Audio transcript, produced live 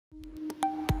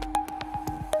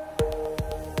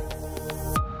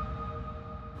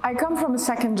I come from a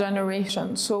second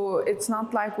generation, so it's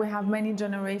not like we have many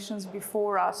generations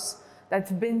before us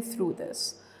that's been through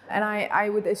this. And I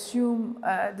would assume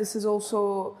this is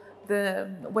also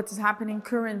what is happening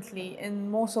currently in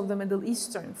most of the Middle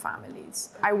Eastern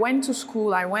families. I went to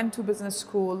school, I went to business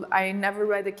school, I never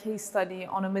read a case study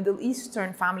on a Middle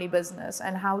Eastern family business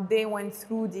and how they went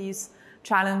through these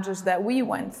challenges that we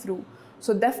went through.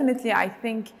 So definitely I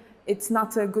think it's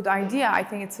not a good idea. I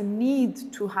think it's a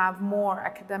need to have more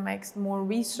academics, more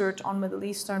research on Middle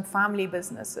Eastern family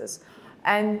businesses.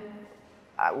 And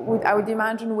I would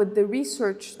imagine with the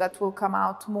research that will come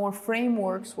out, more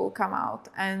frameworks will come out.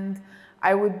 And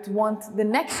I would want the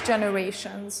next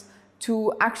generations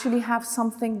to actually have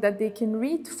something that they can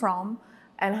read from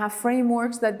and have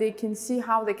frameworks that they can see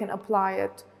how they can apply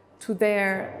it to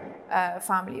their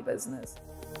family business.